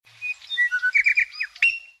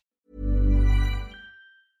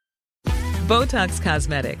Botox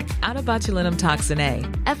Cosmetic, out of botulinum toxin A,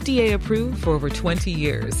 FDA approved for over 20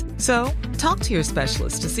 years. So, talk to your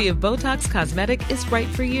specialist to see if Botox Cosmetic is right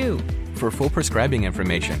for you. For full prescribing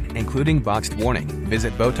information, including boxed warning,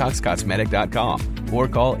 visit BotoxCosmetic.com or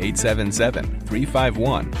call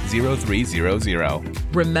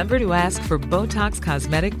 877-351-0300. Remember to ask for Botox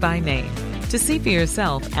Cosmetic by name. To see for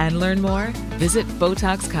yourself and learn more, visit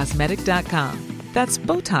BotoxCosmetic.com. That's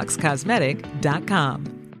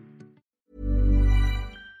BotoxCosmetic.com.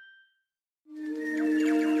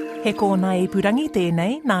 He kōna ipurangi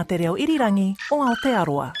tēnei nā te reo irirangi o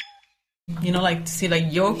Aotearoa. You know, like to see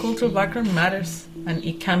like your cultural background matters, and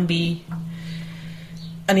it can be,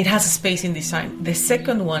 and it has a space in design. The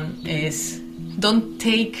second one is don't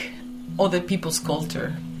take other people's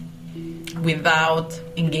culture without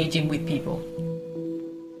engaging with people.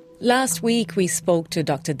 Last week, we spoke to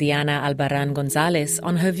Dr. Diana Albarrán González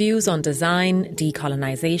on her views on design,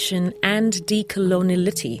 decolonization, and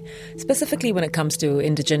decoloniality, specifically when it comes to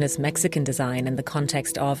indigenous Mexican design in the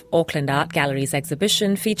context of Auckland Art Gallery's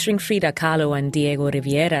exhibition featuring Frida Kahlo and Diego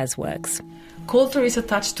Rivera's works. Culture is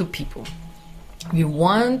attached to people. You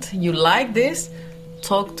like this,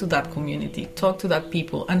 talk to that community, talk to that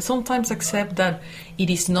people, and sometimes accept that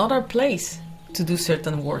it is not our place to do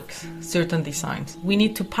certain works, certain designs. We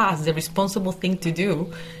need to pass. The responsible thing to do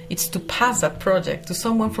is to pass that project to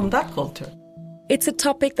someone from that culture. It's a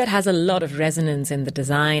topic that has a lot of resonance in the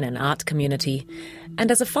design and art community.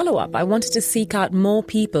 And as a follow-up, I wanted to seek out more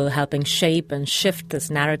people helping shape and shift this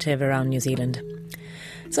narrative around New Zealand.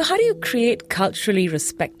 So how do you create culturally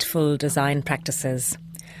respectful design practices?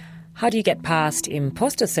 How do you get past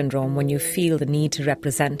imposter syndrome when you feel the need to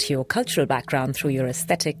represent your cultural background through your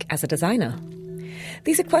aesthetic as a designer?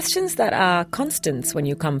 These are questions that are constants when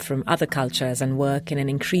you come from other cultures and work in an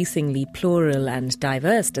increasingly plural and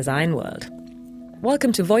diverse design world.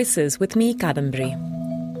 Welcome to Voices with me, Kadambari.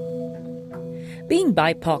 Being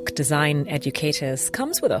BIPOC design educators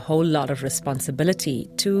comes with a whole lot of responsibility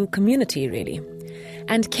to community, really.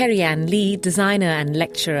 And Kerry Ann Lee, designer and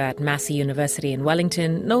lecturer at Massey University in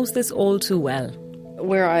Wellington, knows this all too well.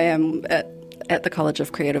 Where I am at the College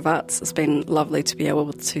of Creative Arts, it's been lovely to be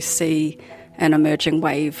able to see an emerging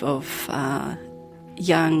wave of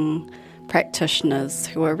young practitioners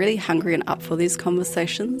who are really hungry and up for these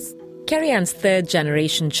conversations. Kerry Ann's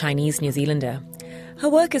third-generation Chinese New Zealander. Her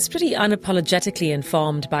work is pretty unapologetically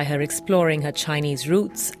informed by her exploring her Chinese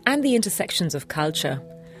roots and the intersections of culture.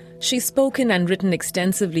 She's spoken and written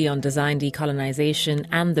extensively on design decolonization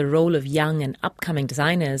and the role of young and upcoming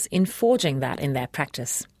designers in forging that in their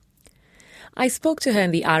practice. I spoke to her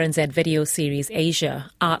in the RNZ video series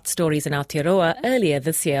Asia, Art Stories in Aotearoa, earlier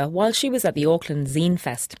this year while she was at the Auckland Zine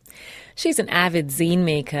Fest. She's an avid zine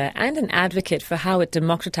maker and an advocate for how it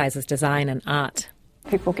democratizes design and art.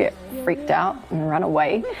 People get freaked out and run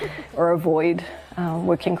away or avoid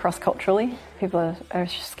working cross-culturally. People are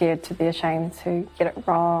scared to be ashamed to get it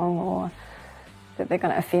wrong or that they're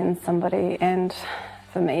going to offend somebody. And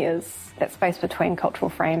for me, is that space between cultural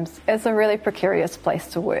frames is a really precarious place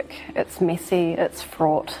to work. It's messy, it's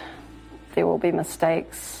fraught, there will be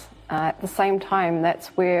mistakes. At the same time, that's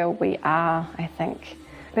where we are, I think.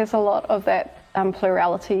 There's a lot of that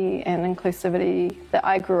plurality and inclusivity that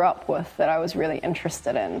I grew up with that I was really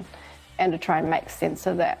interested in, and to try and make sense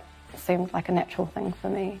of that seemed like a natural thing for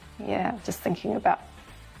me. Yeah, just thinking about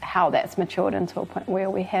how that's matured into a point where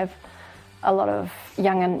we have a lot of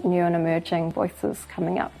young and new and emerging voices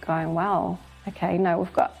coming up going, wow, okay, no,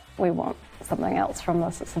 we want something else from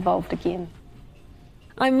this, it's evolved again.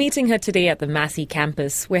 I'm meeting her today at the Massey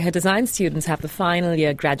campus, where her design students have the final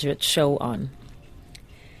year graduate show on.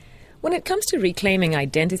 When it comes to reclaiming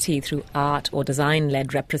identity through art or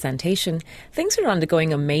design-led representation, things are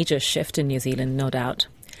undergoing a major shift in New Zealand, no doubt.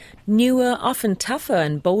 Newer, often tougher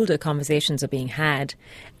and bolder conversations are being had,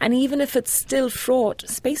 and even if it's still fraught,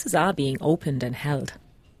 spaces are being opened and held.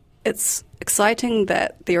 It's exciting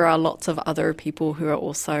that there are lots of other people who are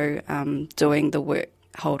also doing the work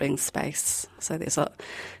holding space. So there's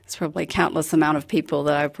probably countless amount of people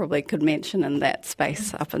that I probably could mention in that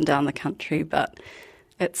space up and down the country, but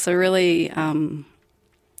it's a really, it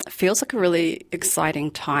feels like a really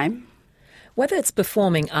exciting time. Whether it's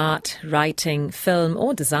performing art, writing, film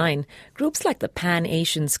or design, groups like the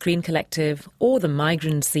Pan-Asian Screen Collective or the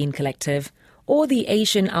Migrant Scene Collective or the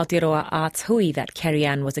Asian Aotearoa Arts Hui that Kerry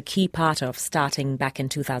Ann was a key part of starting back in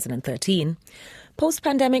 2013,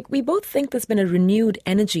 post-pandemic, we both think there's been a renewed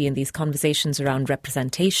energy in these conversations around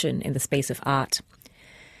representation in the space of art.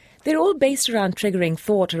 They're all based around triggering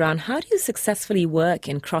thought around how do you successfully work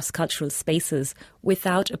in cross-cultural spaces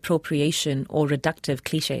without appropriation or reductive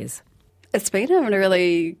cliches. It's been a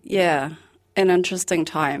really, an interesting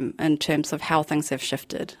time in terms of how things have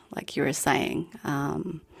shifted, like you were saying.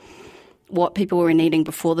 What people were needing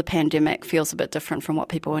before the pandemic feels a bit different from what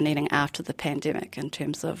people were needing after the pandemic in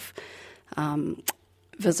terms of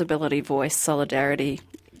visibility, voice, solidarity,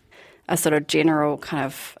 a sort of general kind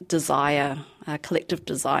of desire, a collective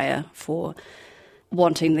desire for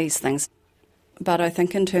wanting these things. But I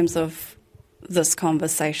think in terms of this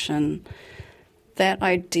conversation, that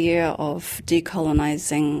idea of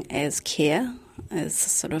decolonizing as care is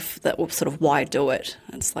sort of why do it?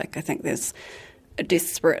 It's like I think there's a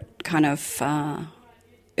desperate kind of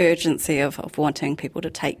urgency of wanting people to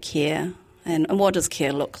take care. And what does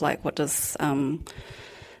care look like? What does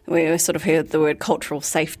we sort of heard the word cultural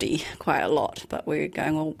safety quite a lot, but we're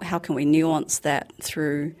going, well, how can we nuance that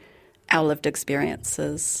through our lived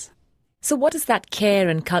experiences? So what does that care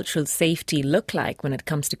and cultural safety look like when it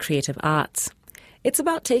comes to creative arts? It's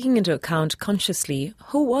about taking into account consciously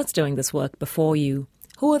who was doing this work before you,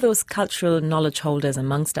 who are those cultural knowledge holders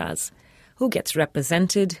amongst us, who gets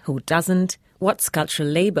represented, who doesn't, what's cultural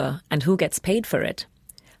labour and who gets paid for it.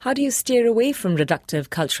 How do you steer away from reductive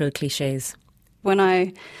cultural cliches? When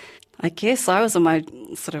I guess I was on my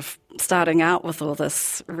sort of starting out with all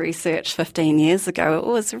this research 15 years ago, it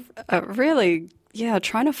was really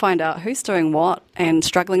trying to find out who's doing what and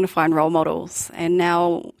struggling to find role models. And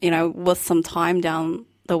now, with some time down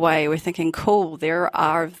the way, we're thinking, cool, there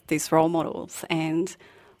are these role models. And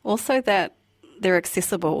also that they're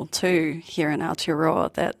accessible too here in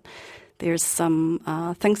Aotearoa, that there's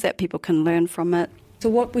some things that people can learn from it. So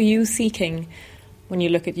what were you seeking when you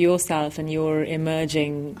look at yourself and your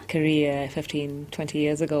emerging career 15, 20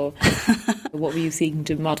 years ago? What were you seeking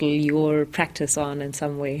to model your practice on in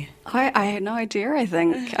some way? I had no idea, I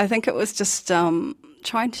think. I think it was just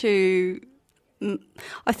trying to...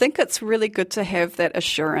 I think it's really good to have that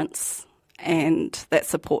assurance and that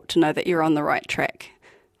support to know that you're on the right track,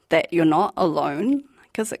 that you're not alone,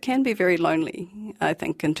 because it can be very lonely, I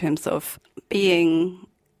think, in terms of being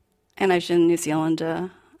an Asian New Zealander,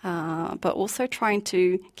 but also trying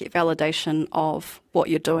to get validation of what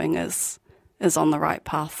you're doing is on the right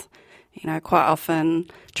path. Quite often,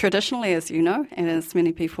 traditionally, as you know, and as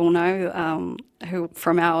many people know, who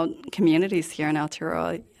from our communities here in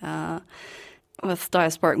Aotearoa, with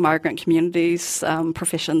diasporic migrant communities,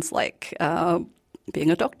 professions like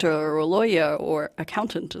being a doctor or a lawyer or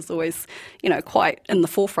accountant is always, quite in the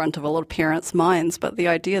forefront of a lot of parents' minds. But the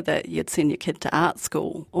idea that you'd send your kid to art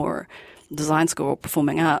school or design school or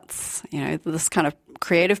performing arts, this kind of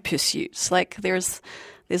creative pursuits, like there's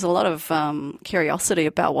a lot of curiosity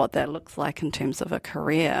about what that looks like in terms of a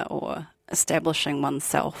career or establishing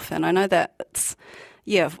oneself. And I know that it's,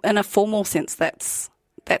 in a formal sense, that's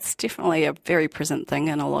definitely a very present thing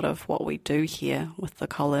in a lot of what we do here with the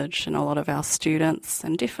college and a lot of our students.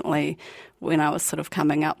 And definitely when I was sort of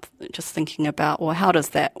coming up, just thinking about, well, how does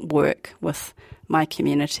that work with my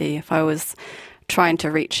community? If I was trying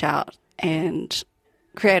to reach out and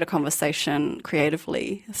create a conversation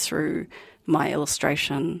creatively through my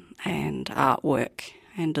illustration and artwork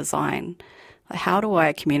and design, how do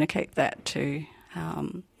I communicate that to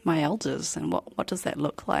my elders, and what does that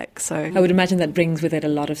look like? So I would imagine that brings with it a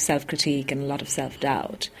lot of self-critique and a lot of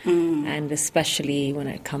self-doubt. And especially when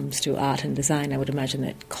it comes to art and design, I would imagine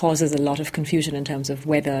that causes a lot of confusion in terms of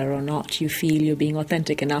whether or not you feel you're being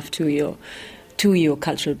authentic enough to your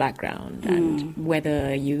cultural background and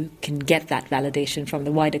whether you can get that validation from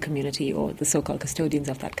the wider community or the so-called custodians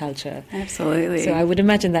of that culture. Absolutely. So I would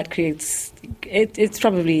imagine that creates... It's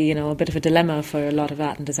probably, a bit of a dilemma for a lot of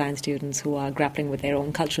art and design students who are grappling with their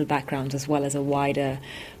own cultural backgrounds as well as a wider,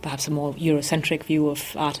 perhaps a more Eurocentric view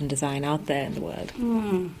of art and design out there in the world.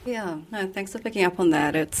 Yeah, no, thanks for picking up on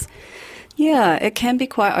that. It can be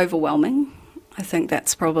quite overwhelming. I think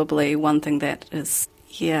that's probably one thing that is...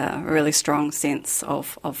 a really strong sense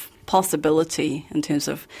of possibility in terms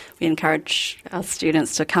of we encourage our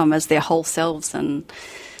students to come as their whole selves and,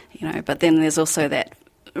 but then there's also that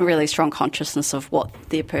really strong consciousness of what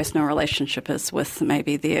their personal relationship is with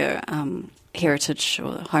maybe their heritage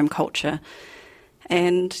or home culture.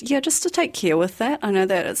 And, just to take care with that. I know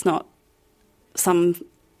that it's not, some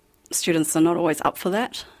students are not always up for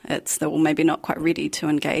that. They're maybe not quite ready to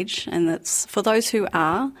engage. And that's for those who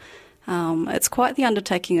are, it's quite the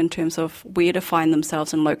undertaking in terms of where to find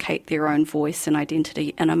themselves and locate their own voice and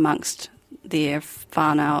identity in amongst their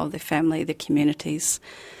whānau, their family, their communities.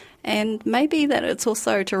 And maybe that it's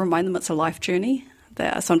also to remind them it's a life journey,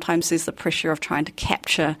 that sometimes there's the pressure of trying to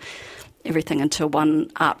capture everything into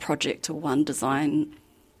one art project or one design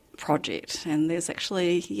project. And there's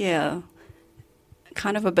actually,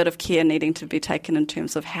 kind of a bit of care needing to be taken in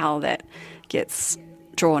terms of how that gets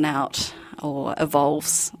drawn out or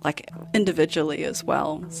evolves like individually as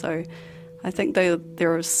well. So I think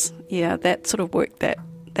there is that sort of work that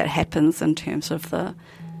happens in terms of the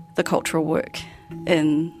cultural work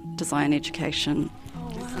in design education.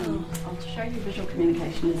 I'll show you visual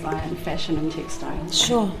communication design, fashion and textiles.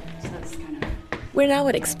 Sure. So that's We're now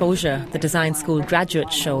at Exposure, the design school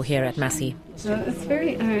graduate show here at Massey. So it's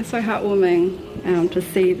very so heartwarming to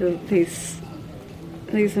see these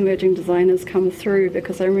emerging designers come through,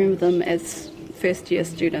 because I remember them as first year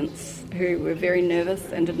students who were very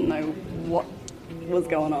nervous and didn't know what was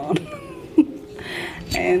going on.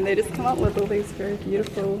 And they just come up with all these very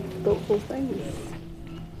beautiful, thoughtful things.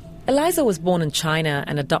 Eliza was born in China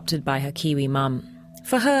and adopted by her Kiwi mum.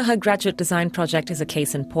 For her graduate design project is a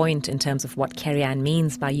case in point in terms of what Kerry Ann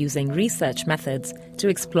means by using research methods to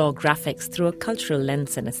explore graphics through a cultural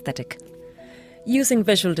lens and aesthetic. Using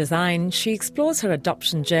visual design, she explores her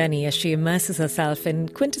adoption journey as she immerses herself in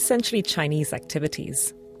quintessentially Chinese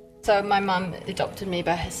activities. So my mum adopted me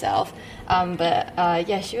by herself, but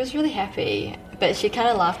she was really happy. But she kind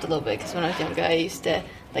of laughed a little bit because when I was younger, I used to,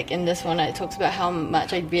 like in this one, it talks about how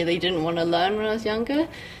much I really didn't want to learn when I was younger.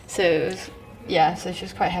 So so she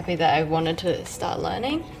was quite happy that I wanted to start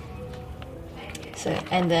learning.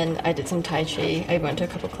 And then I did some Tai Chi. I went to a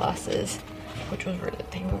couple classes, which was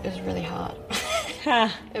really hard.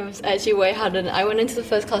 It was actually way harder. I went into the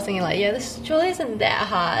first class thinking like, this surely isn't that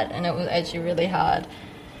hard, and it was actually really hard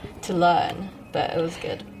to learn, but it was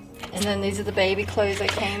good. And then these are the baby clothes I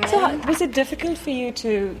came in. So was it difficult for you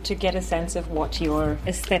to get a sense of what your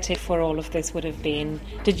aesthetic for all of this would have been?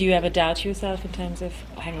 Did you ever doubt yourself in terms of,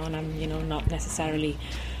 hang on, I'm not necessarily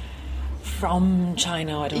from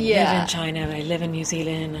China, I don't live in China, I live in New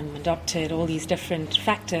Zealand, I'm adopted, all these different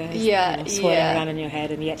factors swirling around in your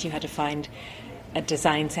head, and yet you had to find a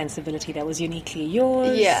design sensibility that was uniquely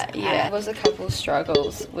yours? There was a couple of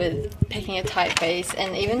struggles with picking a typeface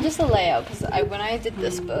and even just the layout, because when I did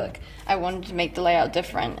this book, I wanted to make the layout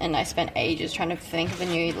different, and I spent ages trying to think of a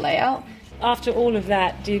new layout. After all of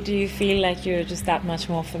that, do you feel like you're just that much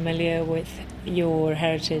more familiar with your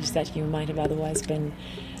heritage that you might have otherwise been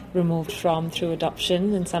removed from through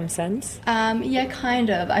adoption in some sense? Kind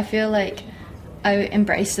of. I feel like I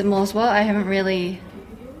embraced it more as well. I haven't really...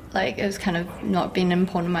 it was kind of not been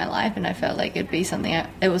important in my life, and I felt like it was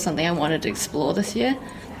something I wanted to explore this year.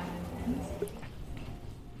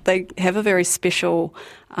 They have a very special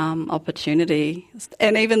opportunity,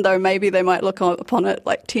 and even though maybe they might look upon it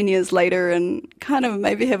like 10 years later and kind of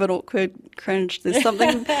maybe have an awkward cringe, there's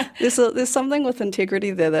something there's something with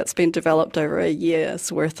integrity there that's been developed over a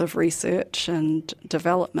year's worth of research and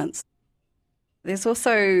developments. There's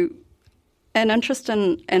also an interest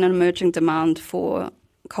in an emerging demand for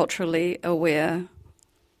culturally aware,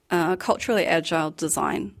 culturally agile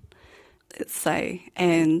design, let's say.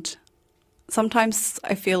 And sometimes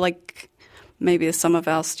I feel like maybe some of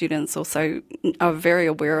our students also are very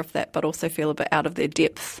aware of that, but also feel a bit out of their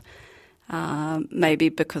depth, maybe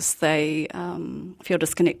because they feel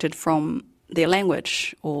disconnected from their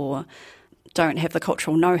language or don't have the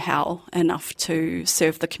cultural know-how enough to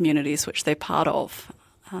serve the communities which they're part of.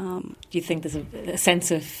 Do you think there's a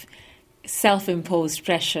sense of self-imposed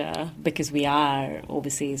pressure because we are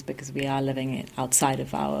overseas, because we are living outside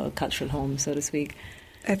of our cultural home, so to speak?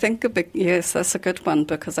 I think yes, that's a good one,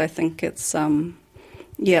 because I think it's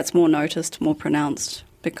it's more noticed, more pronounced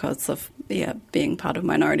because of being part of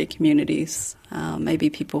minority communities.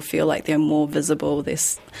 Maybe people feel like they're more visible, they're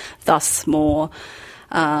thus more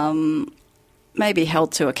maybe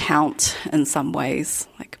held to account in some ways,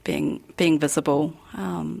 like being visible.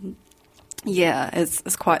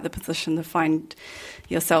 It's quite the position to find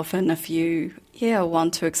yourself in if you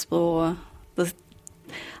want to explore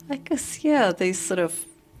these sort of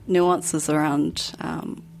nuances around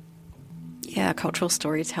cultural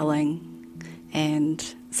storytelling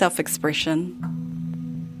and self-expression.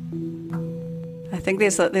 I think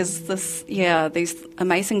there's these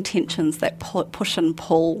amazing tensions that push and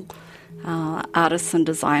pull artists and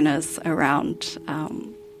designers around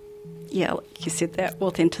like you said, that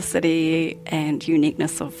authenticity and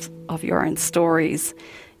uniqueness of your own stories,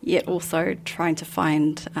 yet also trying to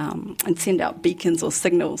find and send out beacons or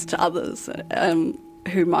signals to others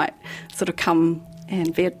who might sort of come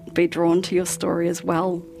and be drawn to your story as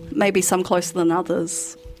well. Maybe some closer than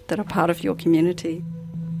others that are part of your community.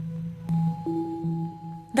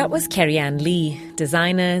 That was Kerry Ann Lee,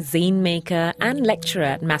 designer, zine maker and lecturer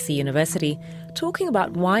at Massey University, talking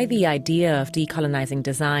about why the idea of decolonizing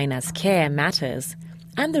design as care matters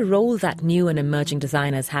and the role that new and emerging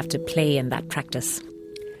designers have to play in that practice.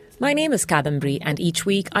 My name is Kadambari, and each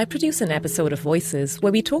week I produce an episode of Voices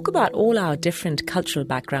where we talk about all our different cultural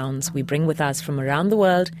backgrounds we bring with us from around the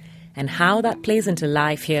world and how that plays into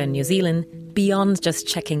life here in New Zealand beyond just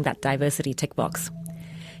checking that diversity tick box.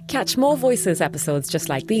 Catch more Voices episodes just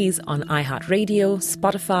like these on iHeartRadio,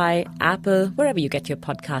 Spotify, Apple, wherever you get your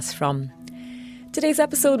podcasts from. Today's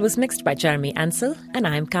episode was mixed by Jeremy Ansell, and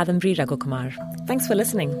I'm Kadambari Raghukumar. Thanks for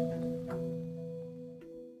listening.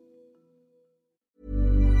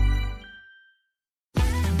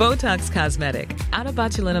 Botox Cosmetic, out of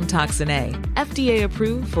botulinum toxin A, FDA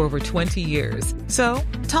approved for over 20 years. So,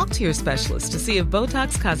 talk to your specialist to see if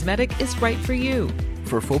Botox Cosmetic is right for you.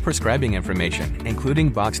 For full prescribing information, including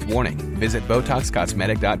boxed warning, visit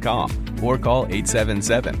BotoxCosmetic.com or call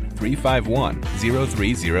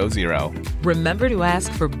 877-351-0300. Remember to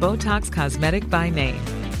ask for Botox Cosmetic by name.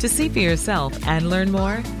 To see for yourself and learn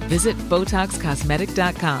more, visit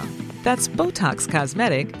BotoxCosmetic.com. That's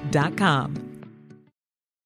BotoxCosmetic.com.